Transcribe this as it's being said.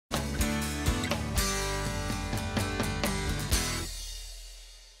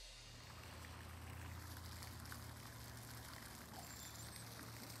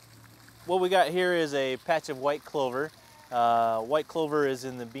What we got here is a patch of white clover. White clover is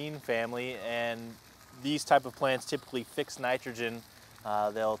in the bean family, and these type of plants typically fix nitrogen.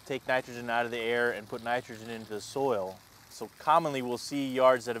 They'll take nitrogen out of the air and put nitrogen into the soil. So commonly we'll see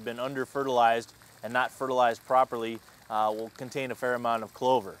yards that have been under fertilized and not fertilized properly will contain a fair amount of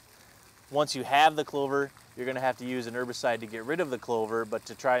clover. Once you have the clover, you're going to have to use an herbicide to get rid of the clover, but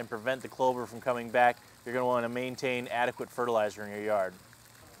to try and prevent the clover from coming back, you're going to want to maintain adequate fertilizer in your yard.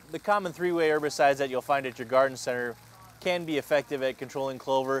 The common three-way herbicides that you'll find at your garden center can be effective at controlling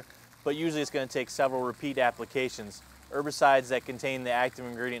clover, but usually it's going to take several repeat applications. Herbicides that contain the active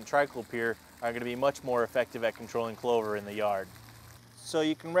ingredient triclopyr are going to be much more effective at controlling clover in the yard. So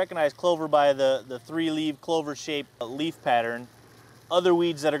you can recognize clover by the three-leaf clover-shaped leaf pattern. Other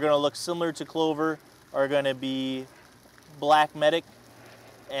weeds that are going to look similar to clover are going to be black medic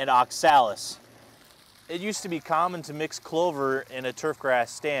and oxalis. It used to be common to mix clover in a turfgrass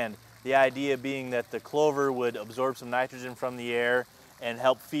stand, the idea being that the clover would absorb some nitrogen from the air and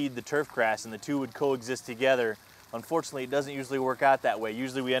help feed the turfgrass, and the two would coexist together. Unfortunately, it doesn't usually work out that way.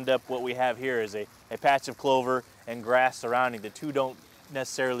 Usually we end up, what we have here is a patch of clover and grass surrounding. The two don't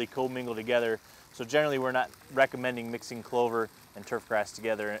necessarily commingle together, so generally we're not recommending mixing clover and turfgrass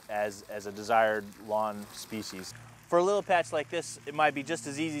together as a desired lawn species. For a little patch like this, it might be just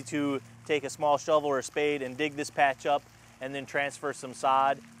as easy to take a small shovel or a spade and dig this patch up and then transfer some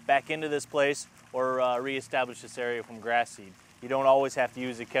sod back into this place, or reestablish this area from grass seed. You don't always have to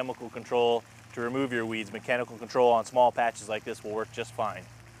use a chemical control to remove your weeds. Mechanical control on small patches like this will work just fine.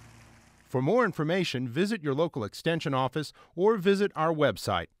 For more information, visit your local extension office or visit our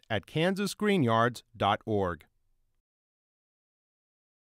website at kansasgreenyards.org.